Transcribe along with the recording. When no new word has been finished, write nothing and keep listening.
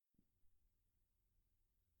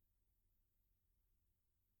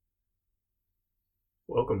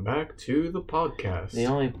Welcome back to the podcast. The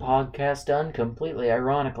only podcast done completely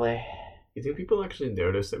ironically. You think people actually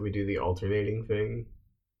notice that we do the alternating thing?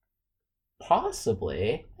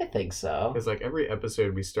 Possibly. I think so. Because like every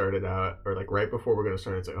episode we started out, or like right before we're going to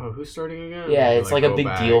start, it's like, oh, who's starting again? Yeah, And it's like a big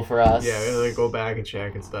deal for us. Yeah, we like go back and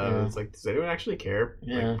check and stuff. Yeah. It's like, does anyone actually care?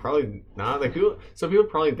 Yeah. Like, probably not. Like some people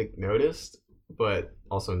probably think noticed, but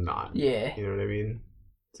also not. Yeah. You know what I mean?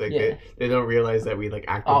 It's like Yeah. they don't realize that we like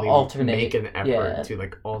actively alternate. make an effort Yeah. to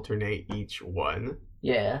like alternate each one.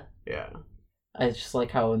 Yeah. Yeah. I just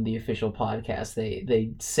like how in the official podcast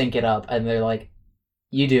they sync it up and they're like,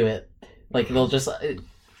 you do it. Like they'll just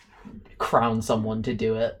crown someone to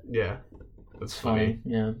do it. Yeah. That's It's funny.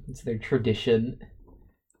 Yeah, it's their tradition.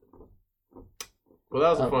 Well, that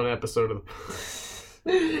was a fun episode of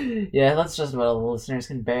the... Yeah, that's just what all the listeners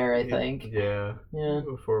can bear, I think. Yeah. Yeah.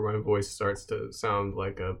 Before my voice starts to sound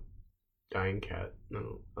like a dying cat.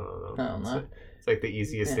 No, I don't know. I don't know. It's like the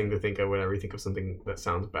easiest Yeah. thing to think of whenever you think of something that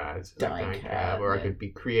sounds bad. It's like Dying cat, or I yeah. could be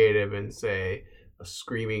creative and say a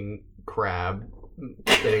screaming crab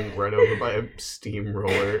getting run over by a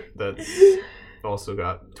steamroller that's also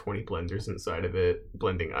got 20 blenders inside of it,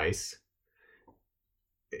 blending ice.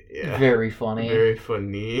 Yeah. Very funny. Very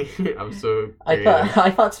funny. I'm so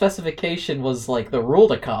I thought specification was like the rule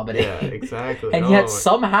to comedy. Yeah, exactly. And yet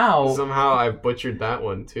somehow I've butchered that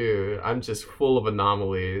one too. I'm just full of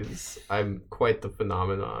anomalies. I'm quite the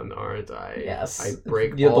phenomenon, aren't I? Yes. I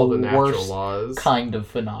break You're all the the natural worst laws. kind of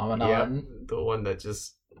phenomenon. Yeah, the one that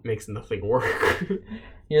just makes nothing work.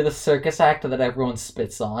 You're the circus act that everyone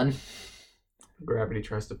spits on. Gravity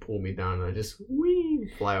tries to pull me down and I just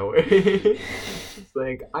fly away. It's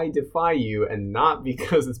like, I defy you, and not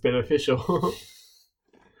because it's beneficial.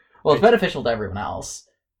 Well, it's beneficial to everyone else.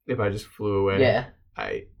 If I just flew away. Yeah.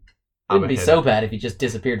 I'm Wouldn't a be head so out. bad if you just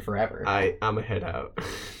disappeared forever. I'm a head out.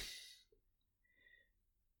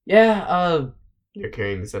 Yeah, You're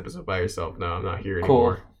carrying this episode by yourself now. I'm not here cool.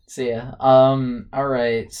 anymore. See ya.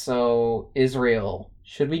 Alright, so Israel.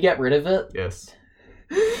 Should we get rid of it? Yes.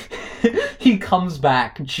 He comes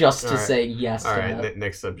back just to Alright. say yes All to right. that.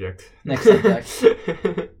 Next subject. Next subject.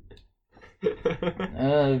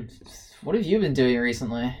 What have you been doing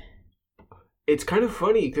recently? It's kind of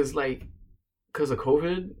funny because of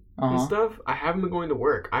COVID and Uh-huh. stuff, I haven't been going to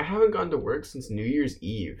work. I haven't gone to work since New Year's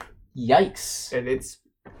Eve, Yikes. and it's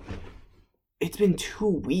been 2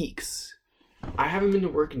 weeks. I haven't been to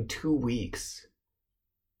work in 2 weeks.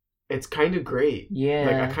 It's kind of great. Yeah.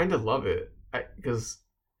 Like, I kind of love it. I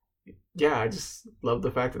just love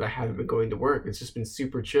the fact that I haven't been going to work. It's just been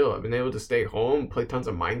super chill. I've been able to stay home, play tons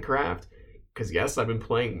of Minecraft. Because, yes, I've been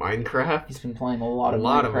playing Minecraft. He's been playing a lot of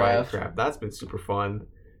Minecraft. That's been super fun.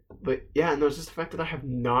 But, yeah, no, it's just the fact that I have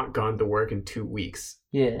not gone to work in 2 weeks.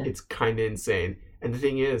 Yeah. It's kind of insane. And the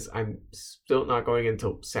thing is, I'm still not going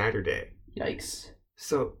until Saturday. Yikes.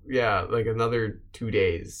 So, yeah, like another 2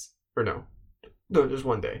 days. Or no, just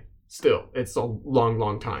 1 day. Still, it's a long,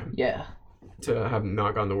 long time Yeah. to have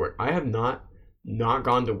not gone to work. I have not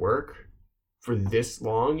gone to work for this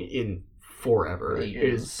long in forever. It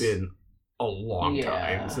Ages. has been a long Yeah.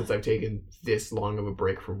 time since I've taken this long of a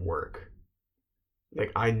break from work.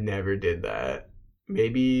 Like, I never did that.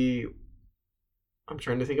 Maybe I'm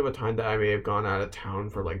trying to think of a time that I may have gone out of town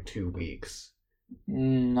for like 2 weeks.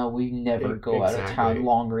 No, we never go out of Exactly. town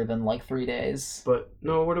longer than like 3 days. But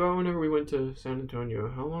no, what about whenever we went to San Antonio?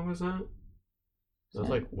 How long was that? That was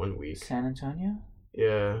like 1 week. San Antonio?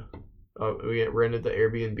 Yeah. We rented the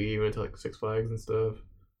Airbnb, went to like Six Flags and stuff.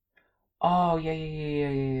 Oh, yeah.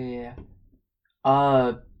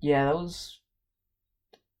 Yeah, that was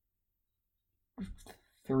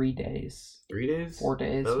 3 days. 3 days? 4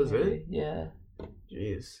 days. That was maybe. it? Yeah.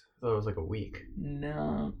 Jeez. I thought it was like a week.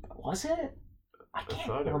 No. Was it? I thought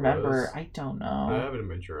can't it remember. was. I don't I know. have it in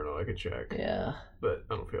my journal. I could check. Yeah. But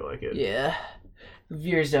I don't feel like it. Yeah. The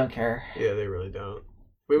viewers don't care. Yeah, they really don't.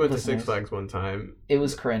 We went to Six Listeners. Flags one time. It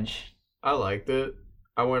was cringe. I liked it.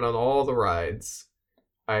 I went on all the rides.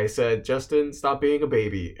 I said, Justin, stop being a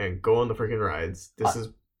baby and go on the freaking rides. This is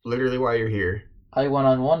literally why you're here. I went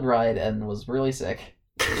on one ride and was really sick.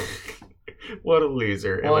 What a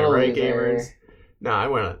loser. Am What I a right, loser. gamers? Nah, I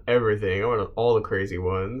went on everything. I went on all the crazy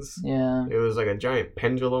ones. Yeah. It was like a giant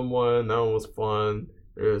pendulum one. That one was fun.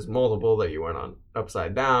 There's multiple that you went on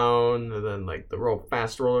upside down. And then like the real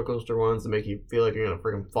fast roller coaster ones that make you feel like you're going to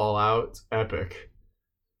freaking fall out. It's epic.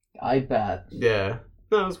 I bet. Yeah.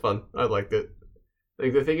 No, it was fun. I liked it.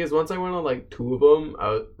 Like the thing is, once I went on like 2 of them,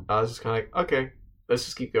 I was just kind of like, okay, let's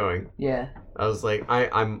just keep going. Yeah. I was like,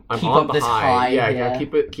 I'm Keep on up the this high. high, Yeah, yeah.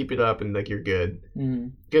 keep it up, and like you're good.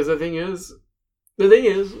 Mm. Because the thing is,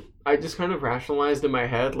 I just kind of rationalized in my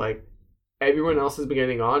head like, everyone else has been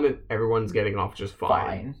getting on and everyone's getting off just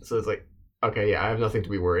Fine. So it's like, okay, yeah, I have nothing to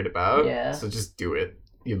be worried about. Yeah. So just do it,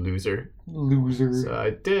 you loser. Loser. So I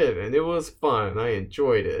did, and it was fun. I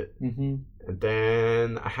enjoyed it. Mm-hmm. And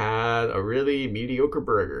then I had a really mediocre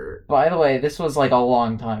burger. By the way, this was like a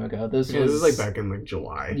long time ago. This was like back in like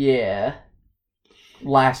July. Yeah.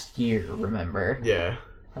 Last year, remember? Yeah.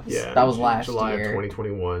 That was last July year. of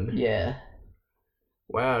 2021. Yeah.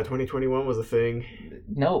 Wow, 2021 was a thing.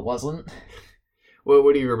 No, it wasn't.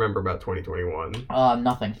 What do you remember about 2021?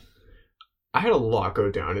 Nothing. I had a lot go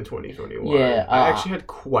down in 2021. Yeah, I actually had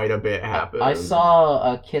quite a bit happen. I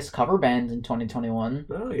saw a Kiss cover band in 2021.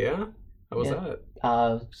 Oh, yeah? How was that?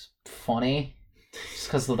 Funny. Just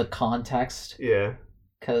because of the context. Yeah.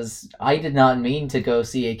 Because I did not mean to go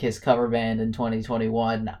see a Kiss cover band in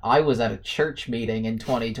 2021. I was at a church meeting in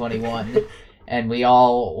 2021, and we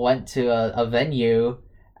all went to a venue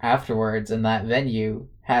afterwards, and that venue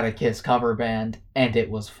had a Kiss cover band, and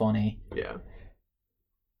it was funny. Yeah.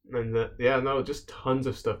 And just tons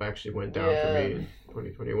of stuff actually went down for me in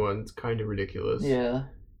 2021. It's kind of ridiculous. Yeah.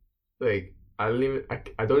 Like, I don't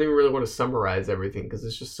even really want to summarize everything because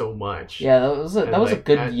it's just so much. Yeah, that was a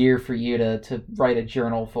good year for you to write a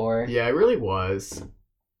journal for. Yeah, it really was.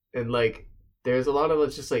 And like, there's a lot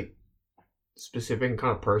of just like specific and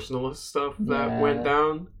kind of personal stuff that went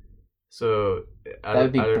down. So that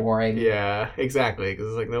would be boring. Yeah, exactly. Because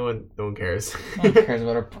it's like no one cares. No one cares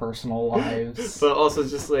about our personal lives. But also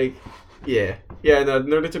just like, yeah. No,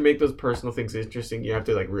 in order to make those personal things interesting, you have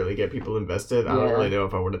to like really get people invested. I don't really know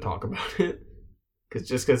if I want to talk about it.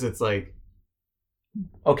 Because it's like,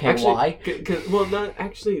 okay, actually, why? Well, not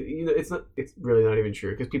actually. It's not. It's really not even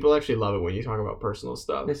true. Because people actually love it when you talk about personal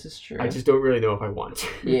stuff. This is true. I just don't really know if I want to.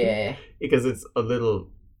 Yeah. Because it's a little,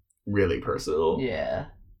 really personal. Yeah.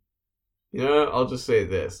 I'll just say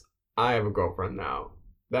this. I have a girlfriend now.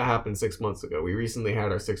 That happened 6 months ago. We recently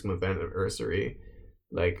had our 6-month anniversary.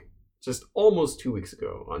 Like, just almost 2 weeks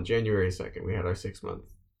ago. On January 2nd, we had our 6-month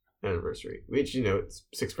anniversary. Which, it's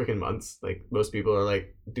 6 freaking months. Like, most people are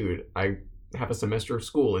like, dude, I have a semester of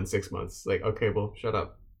school in 6 months. Like, okay, well, shut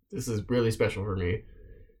up. This is really special for me.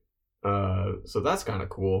 So that's kind of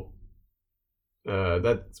cool.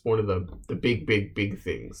 That's one of the big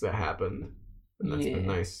things that happened. And that's been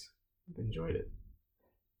nice. I've enjoyed it.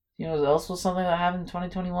 What else was something that happened in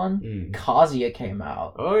 2021? Kazuya came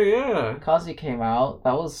out. Oh yeah, Kazuya came out.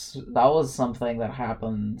 That was something that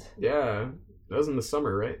happened. Yeah, that was in the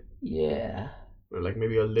summer, right? Yeah. Or like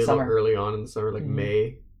maybe a little early on in the summer, like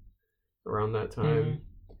May, around that time.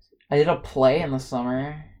 I did a play in the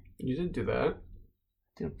summer. You did do that.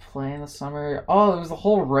 Did a play in the summer. Oh, there was the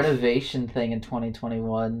whole renovation thing in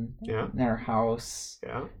 2021. Yeah. In our house.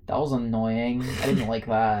 Yeah. That was annoying. I didn't like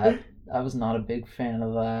that. I was not a big fan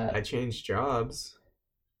of that. I changed jobs.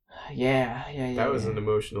 Yeah. That was an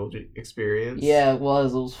emotional experience. Yeah, it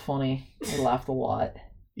was. It was funny. I laughed a lot.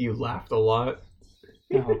 You laughed a lot?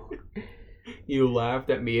 No. You laughed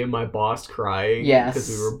at me and my boss crying? Yes. Because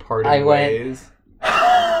we were parting ways?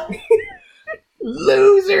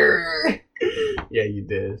 Loser! Yeah, you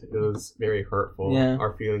did. It was very hurtful. Yeah.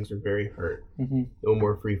 Our feelings were very hurt. Mm-hmm. No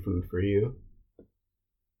more free food for you.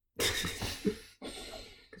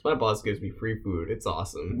 My boss gives me free food. It's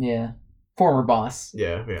awesome. Yeah. Former boss.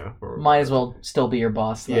 Yeah. Might as well still be your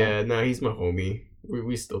boss, though. Yeah, no, he's my homie.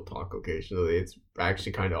 We still talk occasionally. It's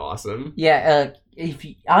actually kind of awesome. Yeah,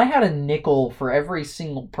 I had a nickel for every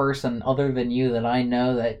single person other than you that I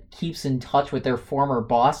know that keeps in touch with their former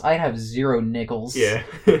boss, I'd have 0 nickels. Yeah.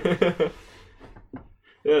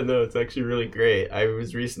 Yeah, no, it's actually really great. I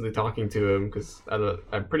was recently talking to him because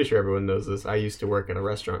I'm pretty sure everyone knows this. I used to work at a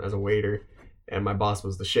restaurant as a waiter. And my boss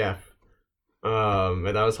was the chef.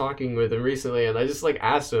 And I was talking with him recently, and I just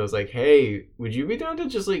asked him, I was like, hey, would you be down to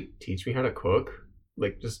just teach me how to cook?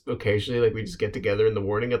 Just occasionally, we just get together in the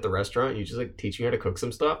morning at the restaurant, and you just teach me how to cook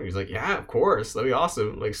some stuff? And he's like, yeah, of course, that'd be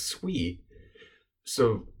awesome. Sweet.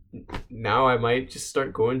 So now I might just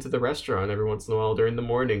start going to the restaurant every once in a while during the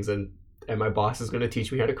mornings, and my boss is going to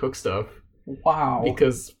teach me how to cook stuff. Wow.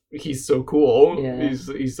 Because he's so cool. Yeah.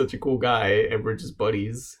 He's such a cool guy, and we're just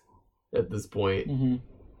buddies at this point. Mm-hmm.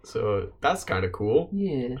 So that's kind of cool.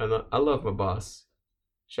 Yeah. And I love my boss.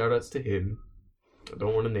 Shout outs to him. I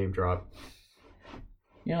don't want to name drop.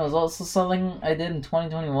 There's also something I did in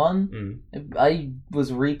 2021. I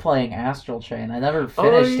was replaying Astral Chain. I never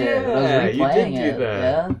finished it. I was replaying you did do that.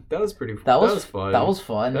 Yeah. That was pretty fun. That was fun. That was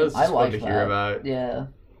fun. That was I fun to that. hear about. Yeah.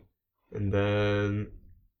 And then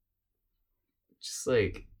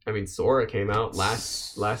just Sora came out,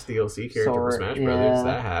 last DLC character for Smash Brothers.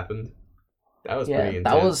 That happened. That was pretty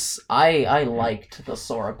intense. That was I liked the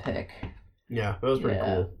Sora pick. Yeah, that was pretty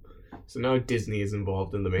cool. So now Disney is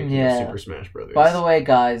involved in the making Yeah. of Super Smash Brothers. By the way,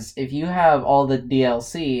 guys, if you have all the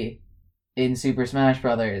DLC in Super Smash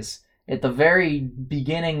Brothers, at the very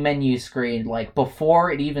beginning menu screen, like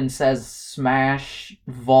before it even says Smash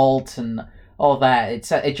Vault and all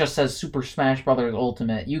that, it just says Super Smash Brothers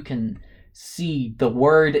Ultimate. You can see the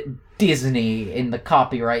word Disney in the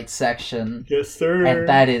copyright section. Yes, sir. And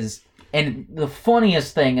that is... And the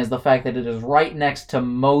funniest thing is the fact that it is right next to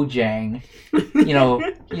Mojang,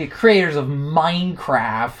 creators of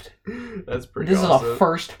Minecraft. That's pretty This awesome. is a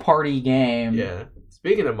first-party game. Yeah.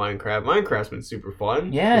 Speaking of Minecraft's been super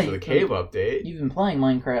fun. Yeah. Because of the cave update. You've been playing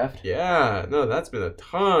Minecraft. Yeah. No, that's been a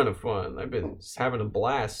ton of fun. I've been just having a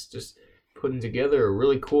blast just putting together a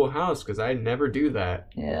really cool house because I never do that.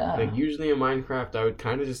 Yeah. Like, usually in Minecraft, I would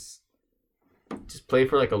kind of just play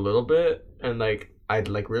for, like, a little bit and, like, I'd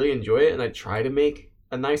like really enjoy it and I'd try to make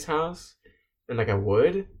a nice house and like I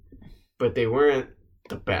would, but they weren't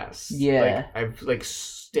the best. Yeah. Like I've like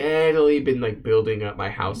steadily been like building up my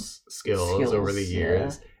house skills over the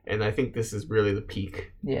years. Yeah. And I think this is really the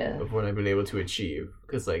peak of what I've been able to achieve.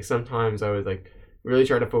 Because like sometimes I would like really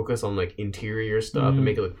try to focus on like interior stuff and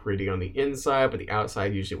make it look pretty on the inside, but the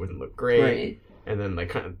outside usually wouldn't look great. And then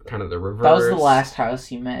like kind of the reverse. That was the last house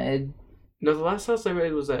you made. No, the last house I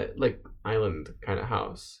made was that like island kind of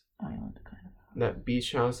house. That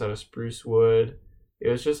beach house out of spruce wood. It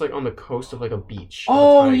was just like on the coast of like a beach.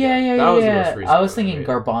 Oh yeah. That was the most recent I was one, thinking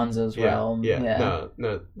Garbanzo's realm. Yeah.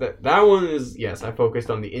 No. That one is, yes, I focused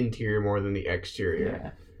on the interior more than the exterior.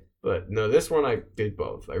 Yeah. But no, this one I did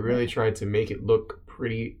both. I really tried to make it look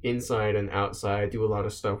pretty inside and outside. Do a lot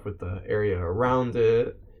of stuff with the area around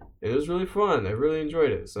it. It was really fun. I really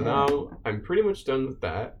enjoyed it. So now I'm pretty much done with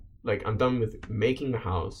that. Like, I'm done with making the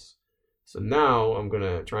house. So now I'm going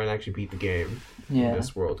to try and actually beat the game in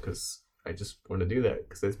this world because I just want to do that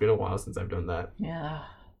because it's been a while since I've done that. Yeah.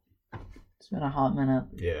 It's been a hot minute.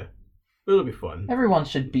 Yeah. It'll be fun. Everyone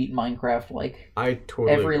should beat Minecraft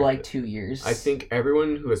every 2 years. I think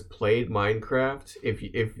everyone who has played Minecraft,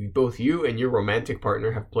 if both you and your romantic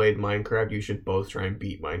partner have played Minecraft, you should both try and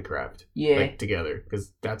beat Minecraft. Yeah. Like, together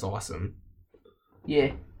because that's awesome.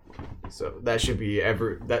 Yeah. So that should be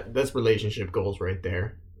that's relationship goals right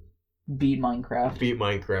there. Beat Minecraft. Beat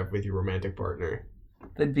Minecraft with your romantic partner.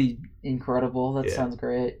 That'd be incredible. That sounds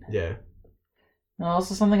great. Yeah. And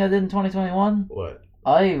also something I did in 2021. What?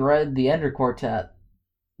 I read The Ender Quartet.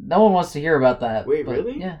 No one wants to hear about that. Wait,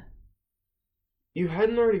 really? Yeah. You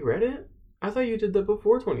hadn't already read it? I thought you did that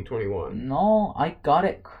before 2021. No, I got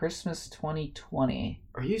it Christmas 2020.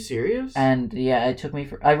 Are you serious? And yeah, it took me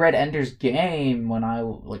I read Ender's Game when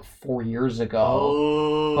 4 years ago.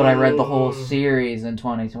 Oh. But I read the whole series in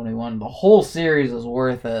 2021. The whole series is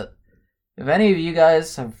worth it. If any of you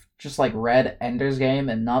guys have just read Ender's Game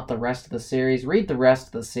and not the rest of the series, read the rest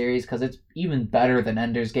of the series because it's even better than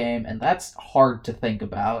Ender's Game, and that's hard to think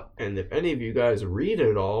about. And if any of you guys read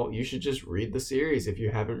it all, you should just read the series if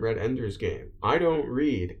you haven't read Ender's Game. I don't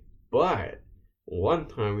read, but one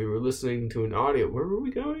time we were listening to an audio. Where were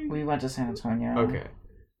we going? We went to San Antonio. Okay.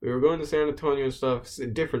 We were going to San Antonio and stuff. It's a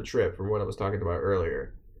different trip from what I was talking about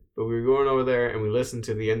earlier. But we were going over there and we listened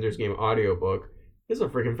to the Ender's Game audiobook. It's a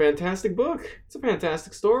freaking fantastic book. It's a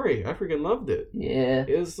fantastic story. I freaking loved it. Yeah.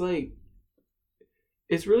 It's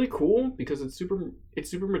it's really cool because it's super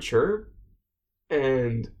mature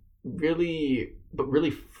and really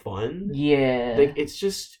fun. Yeah.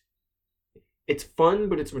 It's fun,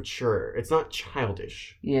 but it's mature. It's not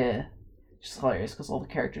childish. Yeah. It's hilarious because all the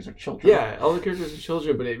characters are children. Yeah, all the characters are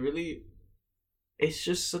children, but it's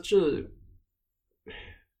just such a...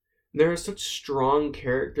 There are such strong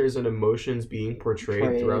characters and emotions being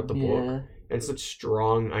portrayed throughout the book, and such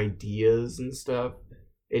strong ideas and stuff.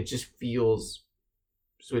 It just feels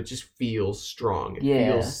strong. It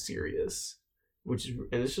feels serious,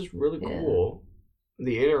 and it's just really cool.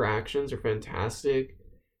 The interactions are fantastic,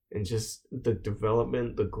 and just the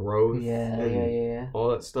development, the growth,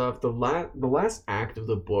 all that stuff. The last act of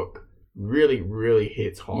the book really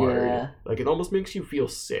hits hard. Yeah. It almost makes you feel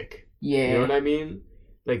sick. Yeah. You know what I mean?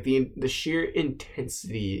 The sheer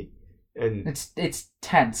intensity and it's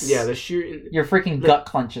tense. Yeah, the sheer your freaking gut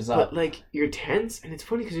clenches up. But you're tense, and it's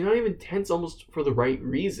funny because you're not even tense almost for the right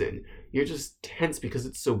reason. You're just tense because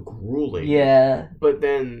it's so grueling. Yeah. But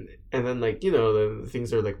then the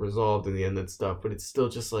things are resolved in the end and stuff, but it's still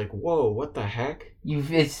just whoa, what the heck?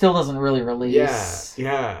 It still doesn't really release.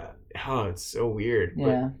 Yeah. Oh, it's so weird. Yeah.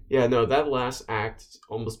 But yeah, no, that last act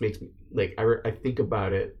almost makes me I think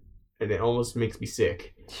about it. And it almost makes me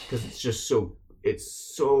sick because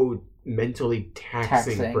it's so mentally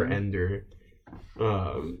taxing for Ender.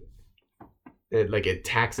 It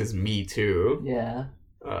taxes me too. Yeah.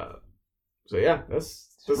 So yeah, that's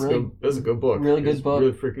really, good. That's a good book. Really good it's book.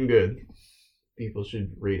 Really freaking good. People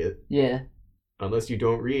should read it. Yeah. Unless you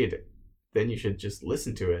don't read, then you should just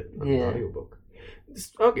listen to it on an audiobook.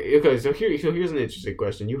 Okay. So here's an interesting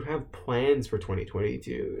question. You have plans for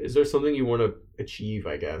 2022. Is there something you want to achieve?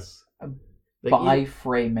 I guess. Buy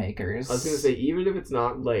frame makers. I was gonna say, even if it's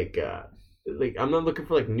not like I'm not looking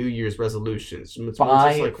for like New Year's resolutions. It's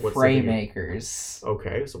buy just like frame makers.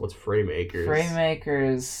 Okay, so what's frame makers? Frame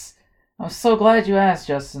makers. I'm so glad you asked,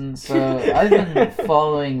 Justin. So I've been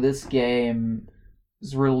following this game's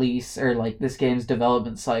release, or like this game's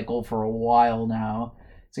development cycle for a while now.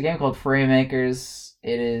 It's a game called Frame Makers.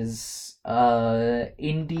 It is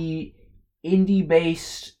indie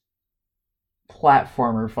based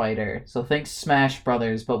platformer fighter. So think Smash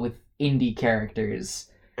Brothers, but with indie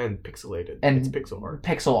characters. And pixelated. And it's pixel art.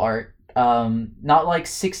 Pixel art. Not like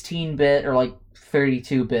 16-bit or like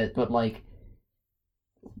 32-bit, but like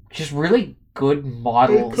just really good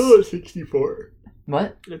models. I'd call it 64.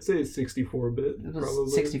 What? I'd say it's 64-bit,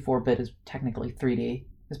 probably. 64-bit is technically 3D.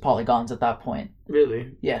 It's polygons at that point.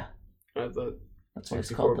 Really? Yeah. I thought that's why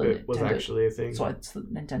it's called the Nintendo. Was actually a thing. That's why it's the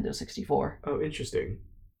Nintendo 64. Oh, interesting.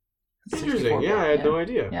 It's Interesting. Yeah, I had no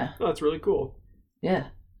idea. Yeah. Oh, that's really cool. Yeah.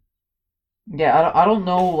 Yeah, I don't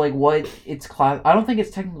know like what it's I don't think it's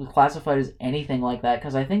technically classified as anything like that,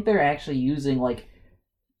 because I think they're actually using like,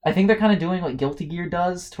 I think they're kind of doing what Guilty Gear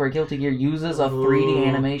does, to where Guilty Gear uses a 3D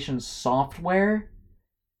animation software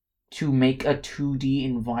to make a 2D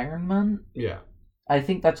environment. Yeah. I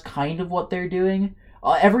think that's kind of what they're doing.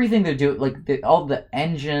 Everything they're doing, like all the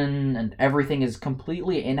engine and everything is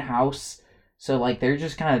completely in-house, so like they're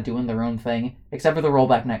just kind of doing their own thing, except for the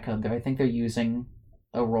rollback netcode. I think they're using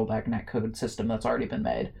a rollback netcode system that's already been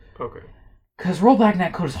made. Okay. Because rollback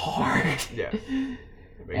netcode is hard. Yeah.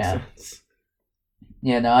 That makes sense.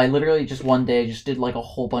 Yeah, no, I literally just one day just did like a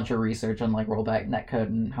whole bunch of research on like rollback netcode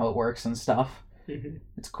and how it works and stuff. Mm-hmm.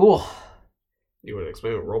 It's cool. You want to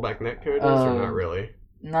explain what rollback netcode is, or not really?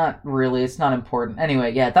 Not really. It's not important.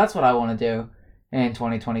 Anyway, yeah, that's what I want to do in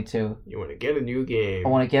 2022. You want to get a new game. I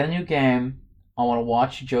want to get a new game. I want to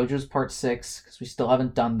watch JoJo's Part 6, because we still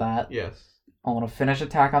haven't done that. Yes. I want to finish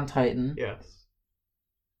Attack on Titan. Yes.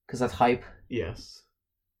 Because that's hype. Yes.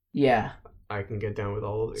 Yeah. I can get down with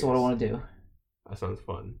all of these. That's what I want to do. That sounds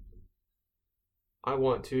fun. I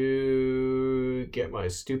want to get my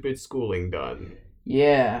stupid schooling done.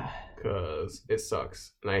 Yeah. Because it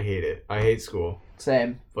sucks. And I hate it. I hate school.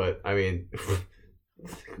 Same. But, I mean,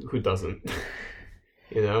 who doesn't?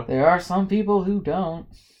 You know? There are some people who don't.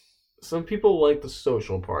 Some people like the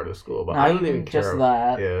social part of school, but Not I don't even care. Just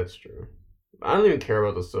that. Yeah, that's true. I don't even care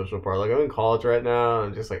about the social part. Like, I'm in college right now, and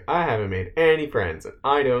I'm just like, I haven't made any friends, and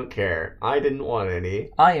I don't care. I didn't want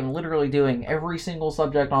any. I am literally doing every single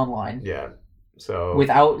subject online. Yeah. So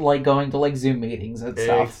without like going to like Zoom meetings and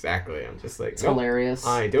stuff. Exactly. I'm just like, it's hilarious.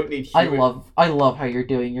 I don't need human... I love how you're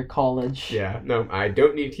doing your college. Yeah, no, I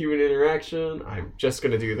don't need human interaction. I'm just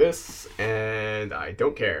gonna do this, and I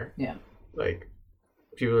don't care. Yeah. Like,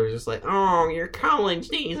 people are just like, oh, your college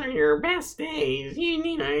days are your best days. You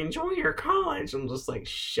need to enjoy your college. I'm just like,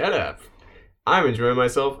 shut up. I'm enjoying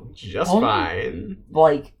myself just fine.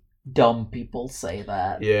 Like, dumb people say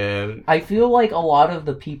that. Yeah. I feel like a lot of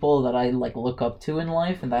the people that I like look up to in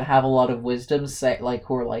life and that have a lot of wisdom say, like,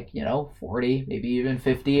 who are like, 40, maybe even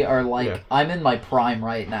 50, are like, I'm in my prime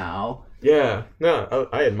right now. Yeah. No,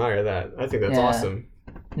 I admire that. I think that's awesome.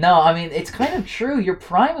 No, I mean, it's kind of true. Your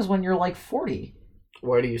prime is when you're like 40.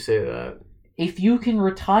 Why do you say that? If you can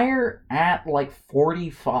retire at like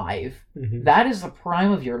 45, that is the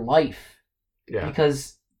prime of your life. Yeah.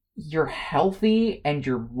 Because you're healthy and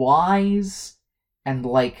you're wise and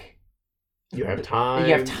like you have time.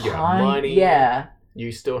 You have money. Yeah.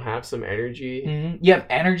 You still have some energy. Mm-hmm. You have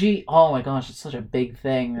energy. Oh my gosh, it's such a big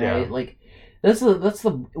thing, right? Yeah. Like that's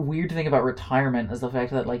the weird thing about retirement, is the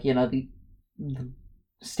fact that like, the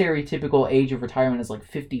stereotypical age of retirement is like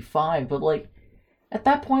 55, but like at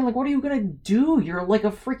that point, like, what are you gonna do? You're like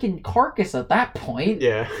a freaking carcass at that point.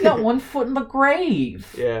 Yeah. You got one foot in the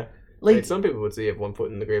grave. Yeah. Like some people would say you have one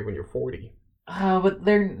foot in the grave when you're 40. But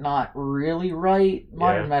they're not really right.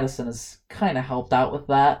 Modern medicine has kind of helped out with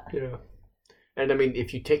that. Yeah. And I mean,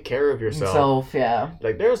 if you take care of yourself,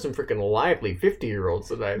 like there are some freaking lively 50-year-olds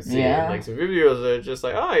that I've seen. Yeah. Like some 50-year-olds that are just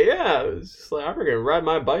like, oh yeah, it's just like, I'm freaking ride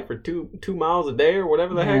my bike for two miles a day or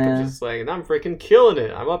whatever the heck. I'm just like, and I'm freaking killing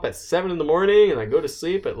it. I'm up at 7 in the morning and I go to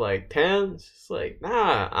sleep at like 10. It's just like,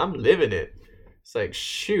 nah, I'm living it. It's like,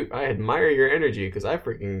 shoot, I admire your energy, because I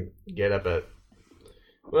freaking get up at,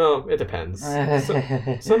 well, it depends.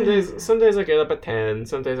 Some days I get up at 10,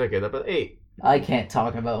 some days I get up at 8. I can't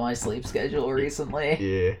talk about my sleep schedule recently.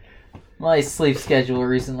 Yeah. My sleep schedule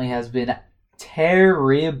recently has been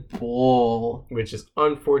terrible. Which is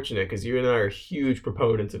unfortunate because you and I are huge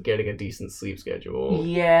proponents of getting a decent sleep schedule.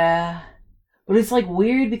 Yeah. But it's like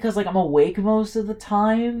weird because like I'm awake most of the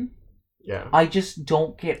time. Yeah. I just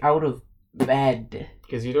don't get out of bed.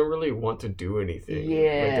 Because you don't really want to do anything. Yeah.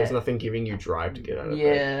 Like, there's nothing giving you drive to get out of bed.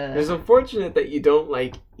 Yeah. It's unfortunate that you don't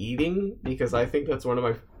like eating, because I think that's one of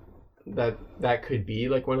my... That could be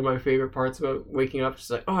like one of my favorite parts about waking up. Just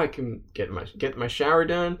like, oh, I can get my shower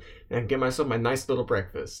done and get myself my nice little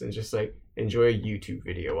breakfast and just like enjoy a YouTube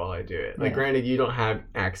video while I do it. Like, granted, you don't have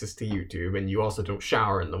access to YouTube and you also don't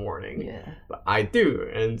shower in the morning. Yeah. But I do,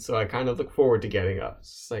 and so I kind of look forward to getting up.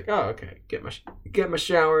 It's just like, oh, okay, get my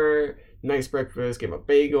shower, nice breakfast, get my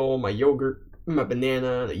bagel, my yogurt, my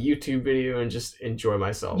banana, the YouTube video, and just enjoy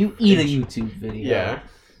myself. You eat a YouTube video. Yeah.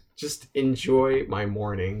 Just enjoy my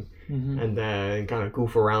morning. Mm-hmm. And then kind of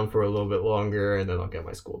goof around for a little bit longer, and then I'll get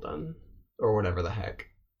my school done. Or whatever the heck.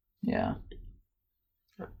 Yeah.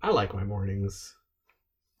 I like my mornings.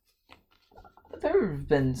 There have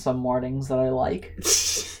been some mornings that I like.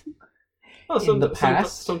 In the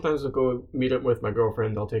past. Sometimes I'll go meet up with my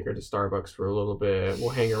girlfriend. I'll take her to Starbucks for a little bit. We'll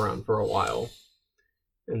hang around for a while.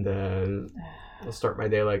 And then I'll start my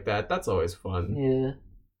day like that. That's always fun. Yeah.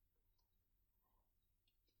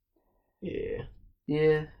 Yeah.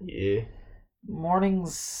 Yeah. Yeah.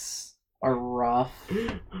 Mornings are rough.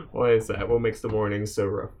 Why is that? What makes the mornings so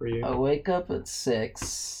rough for you? I wake up at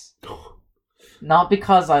 6. Not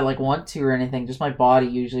because I like want to or anything, just my body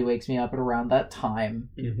usually wakes me up at around that time.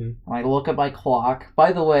 Mm-hmm. I look at my clock.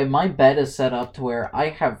 By the way, my bed is set up to where I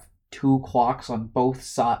have 2 clocks on both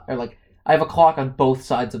sides, or like I have a clock on both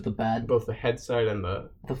sides of the bed. Both the head side and the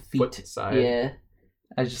feet foot side. Yeah.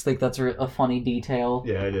 I just think that's a funny detail.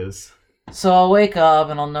 Yeah, it is. So I'll wake up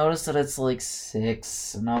and I'll notice that it's like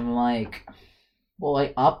 6, and I'm like, well,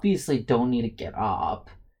 I obviously don't need to get up.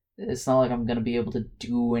 It's not like I'm going to be able to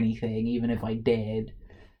do anything, even if I did.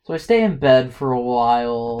 So I stay in bed for a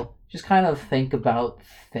while, just kind of think about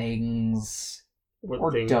things.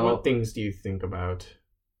 What things do you think about?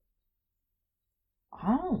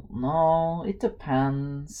 I don't know. It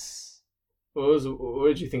depends. What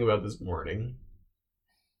did you think about this morning?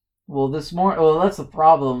 Well, that's the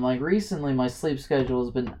problem. Like, recently my sleep schedule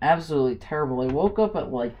has been absolutely terrible. I woke up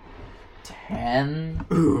at, like, 10.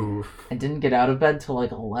 Oof. And didn't get out of bed till,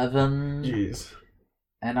 like, 11. Jeez.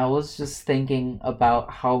 And I was just thinking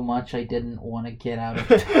about how much I didn't want to get out of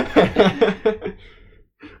bed.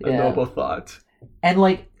 A noble thought. And,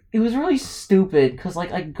 like, it was really stupid, because,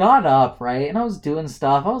 like, I got up, right? And I was doing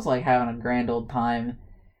stuff. I was, like, having a grand old time.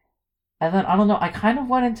 And then, I don't know, I kind of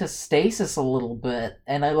went into stasis a little bit,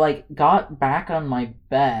 and I, like, got back on my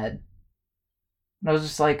bed. And I was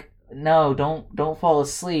just like, no, don't fall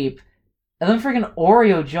asleep. And then freaking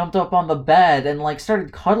Oreo jumped up on the bed and, like,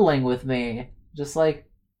 started cuddling with me. Just like,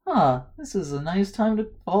 huh, this is a nice time to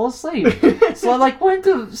fall asleep. So I, like, went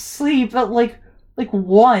to sleep at, like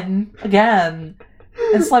 1 again,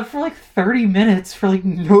 and slept for, like, 30 minutes for, like,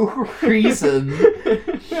 no reason.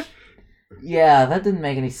 Yeah, that didn't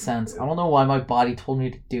make any sense. I don't know why my body told me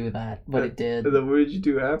to do that, but it did. And then what did you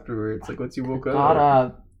do afterwards? Like, once you woke up? Got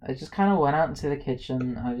up. I just kind of went out into the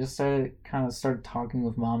kitchen. I just started talking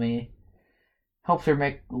with Mommy. Helped her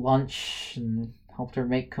make lunch, and helped her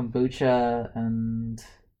make kombucha, and...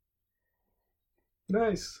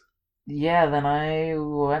 Nice. Yeah, then I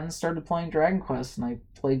went and started playing Dragon Quest, and I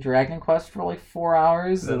played Dragon Quest for like 4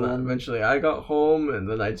 hours. And then eventually I got home, and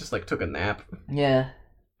then I just, like, took a nap. Yeah.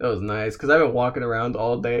 That was nice, because I've been walking around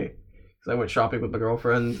all day, because I went shopping with my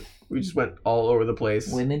girlfriend. We just went all over the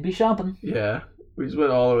place. Women be shopping. Yeah, we just went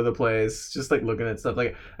all over the place, just, like, looking at stuff.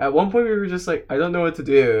 Like, at one point we were just like, I don't know what to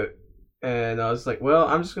do, and I was like, well,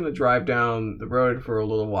 I'm just going to drive down the road for a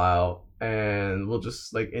little while, and we'll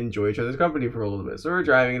just, like, enjoy each other's company for a little bit. So we're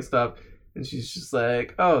driving and stuff, and she's just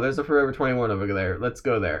like, oh, there's a Forever 21 over there. Let's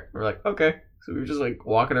go there. We're like, okay. So we were just, like,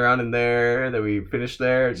 walking around in there, and then we finished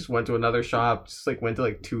there, just went to another shop, just, like, went to,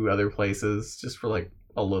 like, 2 other places, just for, like,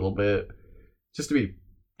 a little bit, just to be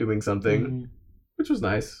doing something, which was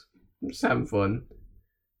nice. Just having fun.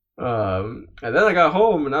 And then I got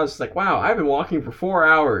home, and I was just like, wow, I've been walking for 4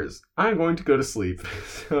 hours. I'm going to go to sleep.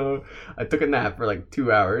 So I took a nap for, like,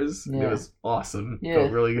 2 hours. Yeah. It was awesome. Yeah.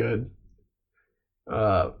 Felt really good.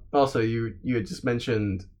 Also, you had just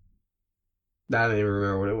mentioned... I don't even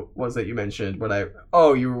remember what it was that you mentioned, but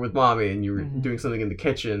you were with Mommy and you were doing something in the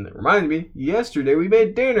kitchen. It reminded me, yesterday we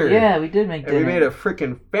made dinner. Yeah, we did make dinner. And we made a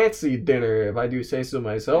freaking fancy dinner, if I do say so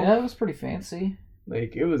myself. Yeah, it was pretty fancy.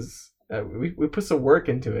 Like, it was We put some work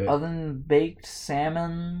into it. Oven baked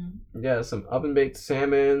salmon. Yeah, some oven baked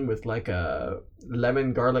salmon with like a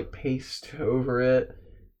lemon garlic paste over it.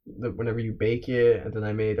 Whenever you bake it, and then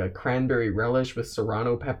I made a cranberry relish with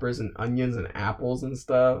serrano peppers and onions and apples and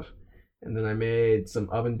stuff. And then I made some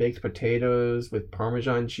oven baked potatoes with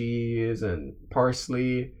Parmesan cheese and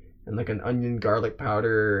parsley and like an onion garlic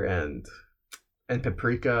powder and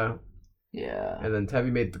paprika. Yeah. And then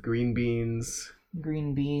Tevi made the green beans.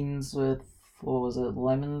 Green beans with, what was it,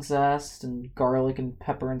 lemon zest and garlic and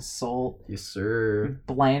pepper and salt. Yes, sir.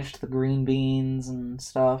 Blanched the green beans and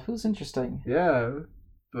stuff. It was interesting. Yeah.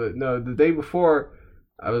 But no, the day before,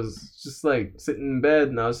 I was just like sitting in bed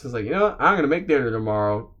and I was just like, you know what? I'm going to make dinner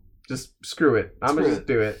tomorrow. Just screw it. I'm going to just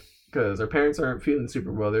do it. Because our parents aren't feeling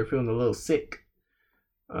super well. They're feeling a little sick.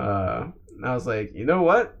 And I was like, you know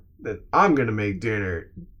what? Then I'm going to make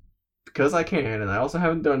dinner. Because I can. And I also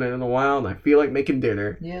haven't done it in a while. And I feel like making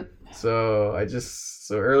dinner. Yep. So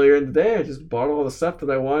earlier in the day, I just bought all the stuff that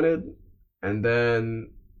I wanted. And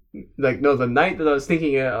then, the night that I was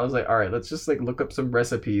thinking it, I was like, all right, let's just like look up some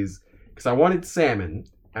recipes. Because I wanted salmon.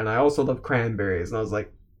 And I also love cranberries. And I was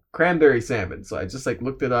like, cranberry salmon. So I just like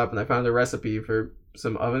looked it up and I found a recipe for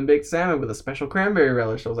some oven baked salmon with a special cranberry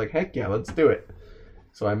relish. I was like, heck yeah, let's do it.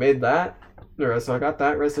 So I made that. So I got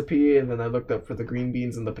that recipe, and then I looked up for the green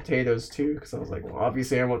beans and the potatoes too, because I was like, well,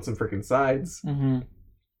 obviously I want some freaking sides. Mm-hmm.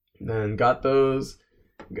 Then got those,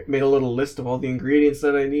 made a little list of all the ingredients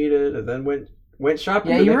that I needed, and then went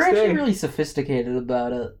shopping. Yeah, the you were next actually day. really sophisticated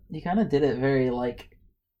about it. You kind of did it very like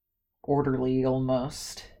orderly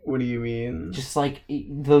almost. What do you mean? Just like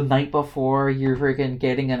the night before, you're freaking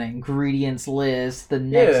getting an ingredients list. The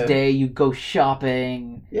next day, you go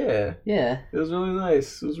shopping. Yeah. Yeah. It was really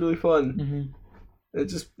nice. It was really fun. Mm-hmm. It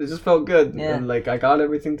just felt good. Yeah. And like I got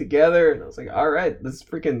everything together, and I was like, all right, let's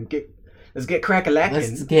get crack-a-lacking.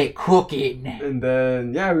 Let's get cooking. And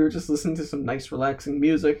then we were just listening to some nice relaxing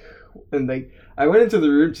music. And I went into the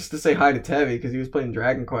room just to say hi to Tevi because he was playing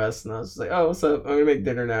Dragon Quest, and I was just like, oh, what's up? I'm gonna make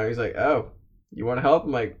dinner now. He's like, oh, you want to help?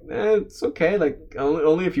 I'm like, it's okay. Like,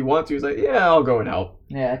 only if you want to. He's like, yeah, I'll go and help.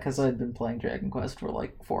 Yeah, because I'd been playing Dragon Quest for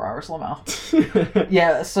like 4 hours now.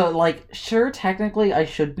 Yeah, so like, sure, technically I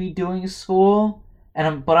should be doing school,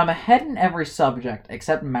 but I'm ahead in every subject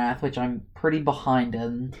except math, which I'm pretty behind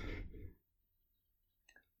in.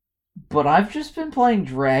 But I've just been playing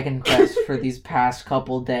Dragon Quest for these past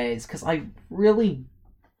couple days because I really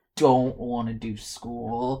don't want to do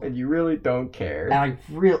school, and you really don't care. And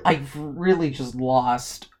I've really just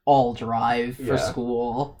lost all drive for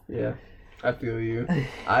school. Yeah, I feel you.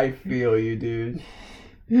 I feel you, dude.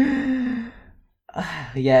 Yeah,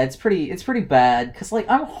 it's pretty bad because like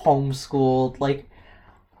I'm homeschooled. Like,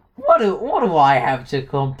 what do I have to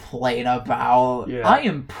complain about? Yeah. I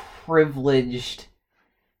am privileged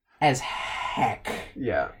as heck.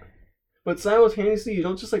 Yeah. But simultaneously, you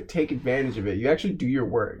don't just like take advantage of it. You actually do your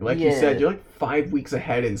work. Like you said, you're like 5 weeks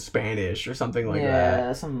ahead in Spanish or something like that.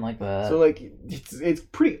 Yeah, something like that. So like, it's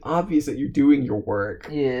pretty obvious that you're doing your work.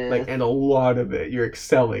 Yeah. Like, and a lot of it, you're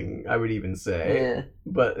excelling, I would even say. Yeah.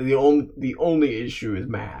 But the only issue is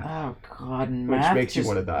math. Oh god, math which makes you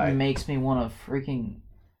want to die. Makes me want to freaking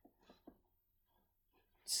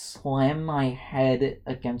slam my head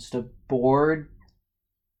against a board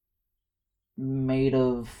made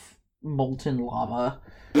of molten lava.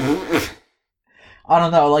 I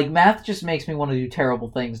don't know, like math just makes me want to do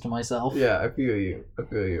terrible things to myself. Yeah, I feel you.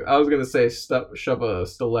 I was gonna say shove a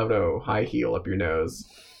stiletto high heel up your nose,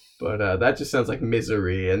 but that just sounds like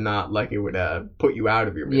misery and not like it would put you out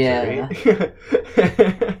of your misery. Yeah.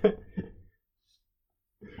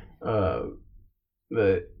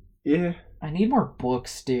 But yeah, I need more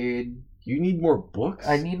books, dude. You need more books?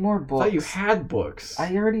 I need more books. I thought you had books.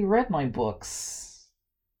 I already read my books.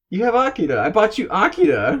 You have Akira. I bought you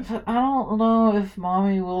Akira. But I don't know if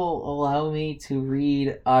mommy will allow me to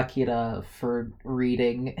read Akira for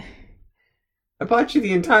reading. I bought you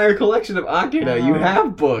the entire collection of Akira. You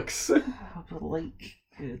have books. But like,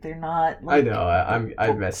 they're not. Like, I know. I'm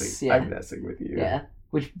books. messing. Yeah. I'm messing with you. Yeah.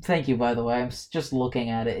 Which, thank you, by the way. I'm just looking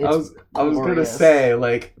at it. I was gonna say,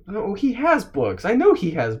 like, no, he has books. I know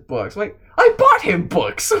he has books. Like, I bought him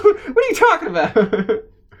books. What are you talking about?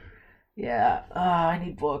 Yeah, I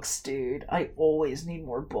need books, dude. I always need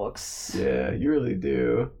more books. Yeah, you really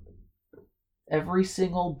do. Every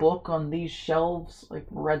single book on these shelves, I've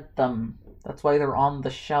read them. That's why they're on the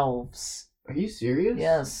shelves. Are you serious?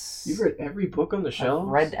 Yes. You've read every book on the shelves?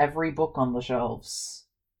 I've read every book on the shelves.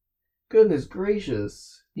 Goodness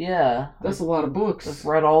gracious. Yeah. That's a lot of books. I've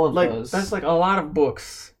read all of those. That's like a lot of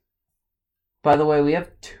books. By the way, we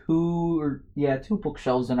have two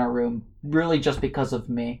bookshelves in our room, really just because of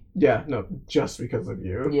me. Yeah, no, just because of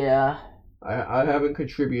you. Yeah. I haven't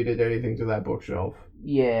contributed anything to that bookshelf.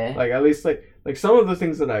 Yeah. Like, at least, like some of the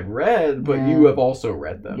things that I've read, but you have also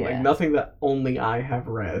read them. Yeah. Like, nothing that only I have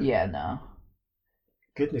read. Yeah, no.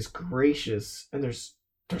 Goodness gracious. And there's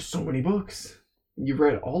so many books. You've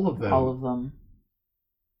read all of them. All of them.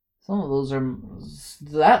 Some of those are...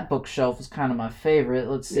 That bookshelf is kind of my favorite.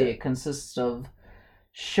 Let's see, It consists of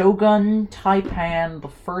Shogun, Taipan, the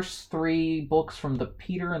first 3 books from the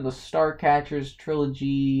Peter and the Starcatchers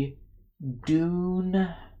trilogy,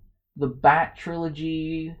 Dune, the Bat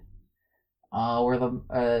trilogy, where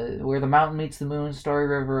the mountain meets the moon, Starry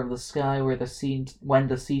River of the Sky, when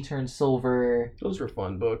the sea turns silver. Those were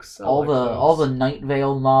fun books. All the Night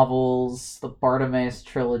Vale novels, the Bartimaeus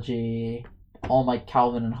trilogy, all my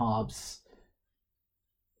Calvin and Hobbes.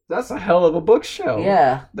 That's a hell of a bookshelf.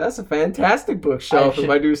 Yeah. That's a fantastic bookshelf, if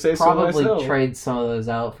I do say so myself. Probably trade some of those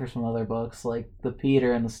out for some other books, like the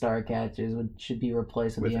Peter and the Starcatchers should be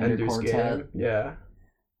replaced with the Ender Quartet. Game. Yeah.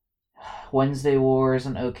 Wednesday Wars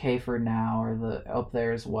and OK for Now are up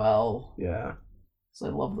there as well. Yeah. So I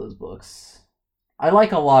love those books. I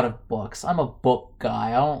like a lot of books. I'm a book guy.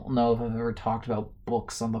 I don't know if I've ever talked about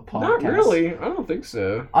books on the podcast. Not really. I don't think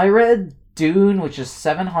so. I read Dune, which is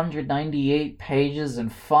 798 pages in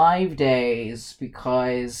 5 days,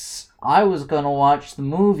 because I was going to watch the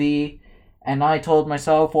movie, and I told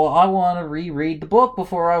myself, well, I want to reread the book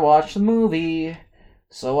before I watch the movie.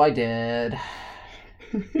 So I did.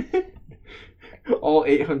 All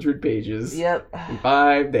 800 pages. Yep. In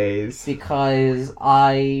 5 days. Because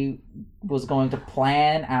I was going to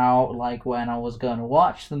plan out, like, when I was going to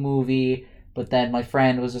watch the movie, but then my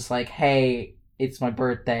friend was just like, hey, it's my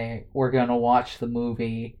birthday, we're gonna watch the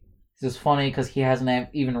movie. It's just funny because he hasn't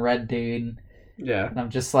even read Dune. Yeah. And I'm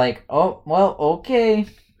just like, oh, well, okay.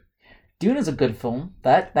 Dune is a good film.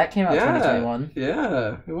 That came out 2021.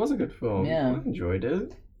 Yeah, it was a good film. Yeah. I enjoyed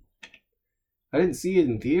it. I didn't see it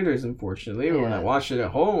in theaters, unfortunately, but when I watched it at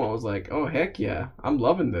home, I was like, oh, heck yeah, I'm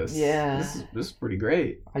loving this. Yeah. This is pretty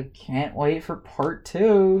great. I can't wait for part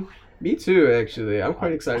 2. Me too, actually. I'm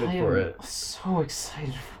quite excited for it. So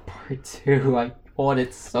excited for part 2. I want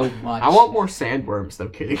it so much. I want more sandworms, though,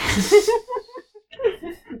 kidding.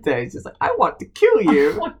 Daddy's just like, I want to kill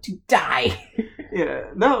you. I want to die.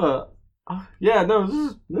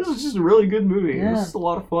 This is just a really good movie. Yeah. It's just a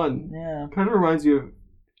lot of fun. Yeah. Kind of reminds you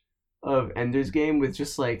of Ender's Game with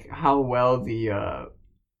just like how well the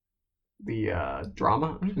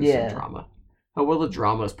drama. I'm gonna say drama. How well the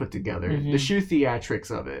drama is put together. Mm-hmm. The sheer theatrics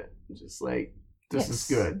of it. Just like, this is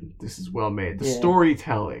good. This is well made. The Yeah.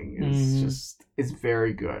 storytelling is it's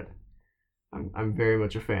very good. I'm very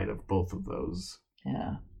much a fan of both of those.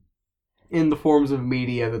 Yeah. In the forms of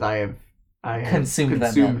media that I have consumed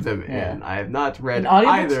them in. Yeah. I have not read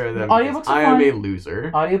either of them. Audiobooks are I am fun. a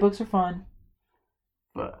loser. Audiobooks are fun.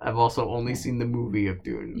 But I've also only seen the movie of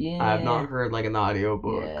Dune. Yeah. I have not heard like an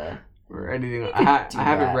audiobook Yeah. or anything. You I could do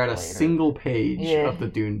haven't that read a later. single page Yeah. of the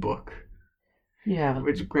Dune book. Yeah.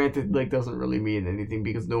 Which, granted, like doesn't really mean anything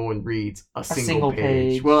because no one reads a single page.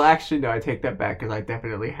 page. Well, actually, no, I take that back because I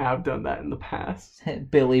definitely have done that in the past.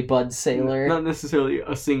 Billy Bud Sailor. Not necessarily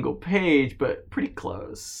a single page, but pretty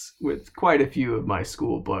close. With quite a few of my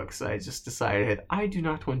school books, I just decided I do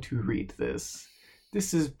not want to read this.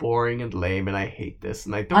 This is boring and lame, and I hate this.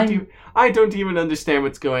 And I don't even understand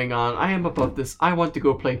what's going on. I am above this. I want to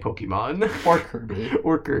go play Pokemon Or Kirby.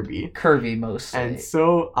 or Kirby. Kirby mostly. And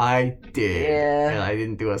so I did. Yeah. And I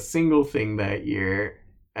didn't do a single thing that year.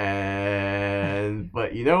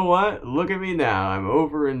 But you know what? Look at me now. I'm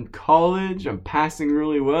over in college. I'm passing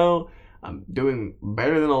really well. I'm doing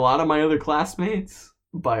better than a lot of my other classmates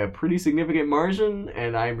by a pretty significant margin.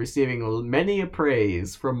 And I'm receiving many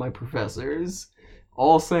praise from my professors.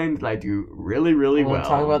 All saying that I do really, really well. Want to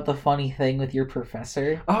talk about the funny thing with your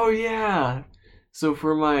professor? Oh, yeah. So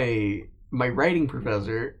for my writing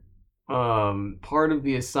professor, part of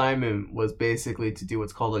the assignment was basically to do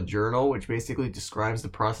what's called a journal, which basically describes the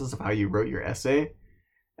process of how you wrote your essay.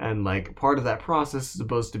 And like part of that process is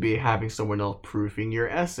supposed to be having someone else proofing your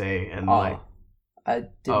essay. And I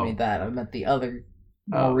didn't mean that. I meant the other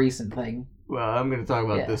more recent thing. Well, I'm going to talk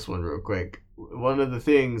about this one real quick. One of the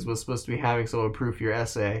things was supposed to be having someone proof your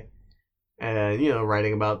essay and,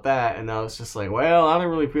 writing about that. And I was just like, well, I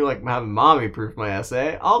don't really feel like having mommy proof my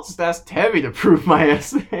essay. I'll just ask Tevy to proof my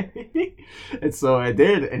essay. And so I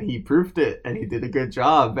did, and he proofed it, and he did a good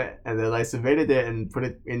job. And then I submitted it and put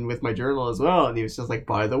it in with my journal as well. And he was just like,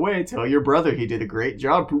 by the way, tell your brother he did a great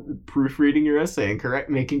job proofreading your essay and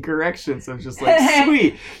making corrections. I was just like,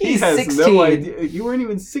 sweet. He has 16. no idea. You weren't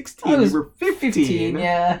even 16. You were 15.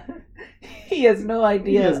 Yeah. He has no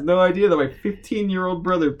idea. He has no idea that my 15-year-old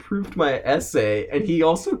brother proofed my essay, and he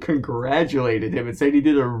also congratulated him and said he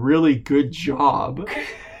did a really good job.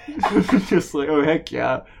 Just like, oh heck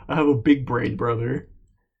yeah, I have a big brain brother.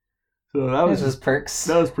 So that was just perks.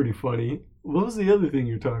 That was pretty funny. What was the other thing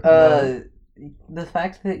you're talking about? The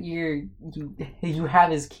fact that you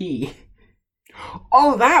have his key.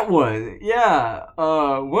 Oh, that one. Yeah.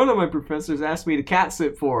 One of my professors asked me to cat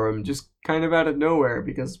sit for him, just kind of out of nowhere,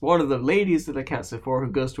 because one of the ladies that I cat sit for,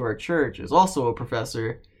 who goes to our church, is also a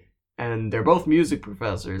professor, and they're both music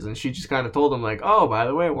professors. And she just kind of told him like, oh, by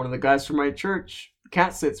the way, one of the guys from my church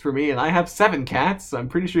cat sits for me, and I have 7 cats. So I'm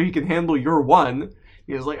pretty sure he can handle your one.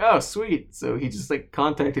 He was like, oh, sweet. So he just like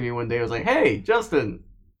contacted me one day. I was like, hey, Justin,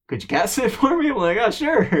 could you cat sit for me? I'm like, oh,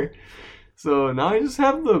 sure. So now I just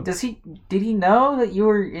have the... Did he know that you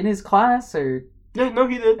were in his class, or... Yeah, no,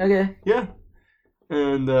 he did. Okay. Yeah.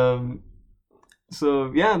 And,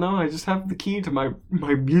 so, yeah, no, I just have the key to my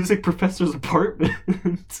music professor's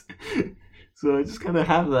apartment. So I just kind of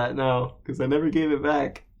have that now, because I never gave it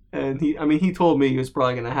back. And he told me he was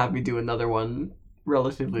probably going to have me do another one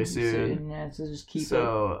relatively soon. Yeah, so just keep it.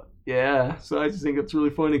 So, yeah. So I just think it's really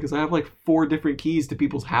funny, because I have like 4 different keys to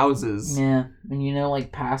people's houses. Yeah, and you know,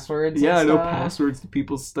 like, passwords Yeah, and I know stuff? passwords to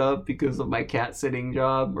people's stuff because of my cat sitting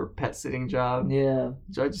job or pet sitting job. Yeah.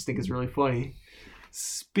 Which I just think is really funny.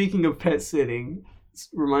 Speaking of pet sitting, this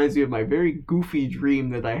reminds me of my very goofy dream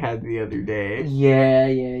that I had the other day. Yeah.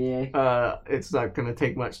 It's not going to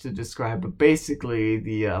take much to describe, but basically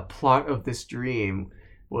the plot of this dream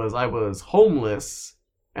was I was homeless,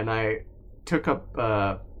 and I took up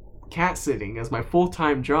cat sitting as my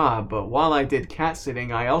full-time job, but while I did cat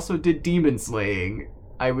sitting, I also did demon slaying.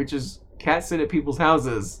 I would just cat sit at people's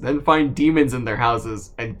houses, then find demons in their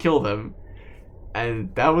houses and kill them.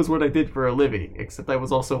 And that was what I did for a living, except I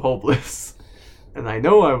was also homeless. And I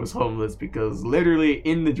know I was homeless because literally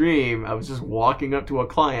in the dream, I was just walking up to a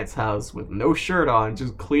client's house with no shirt on,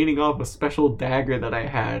 just cleaning off a special dagger that I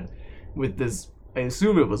had with this, I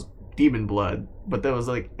assume it was demon blood, but that was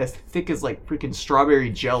like as thick as like freaking strawberry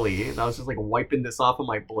jelly. And I was just like wiping this off of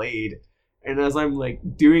my blade. And as I'm like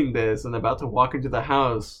doing this and about to walk into the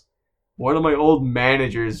house, one of my old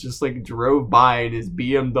managers just like drove by in his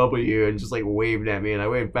BMW and just like waved at me, and I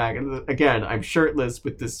waved back. And again, I'm shirtless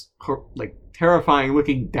with this like terrifying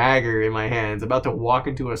looking dagger in my hands, about to walk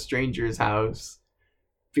into a stranger's house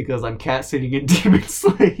because I'm cat sitting in demon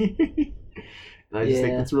slaying. And I just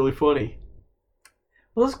think it's really funny.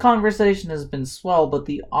 Well, this conversation has been swell, but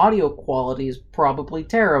the audio quality is probably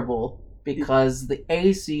terrible because the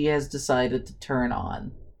AC has decided to turn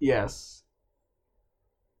on. Yes.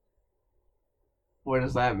 What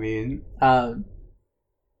does that mean? I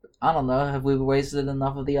don't know. Have we wasted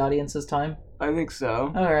enough of the audience's time? I think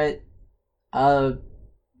so. Alright.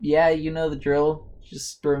 Yeah, you know the drill.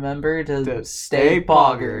 Just remember to Stay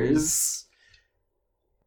poggers.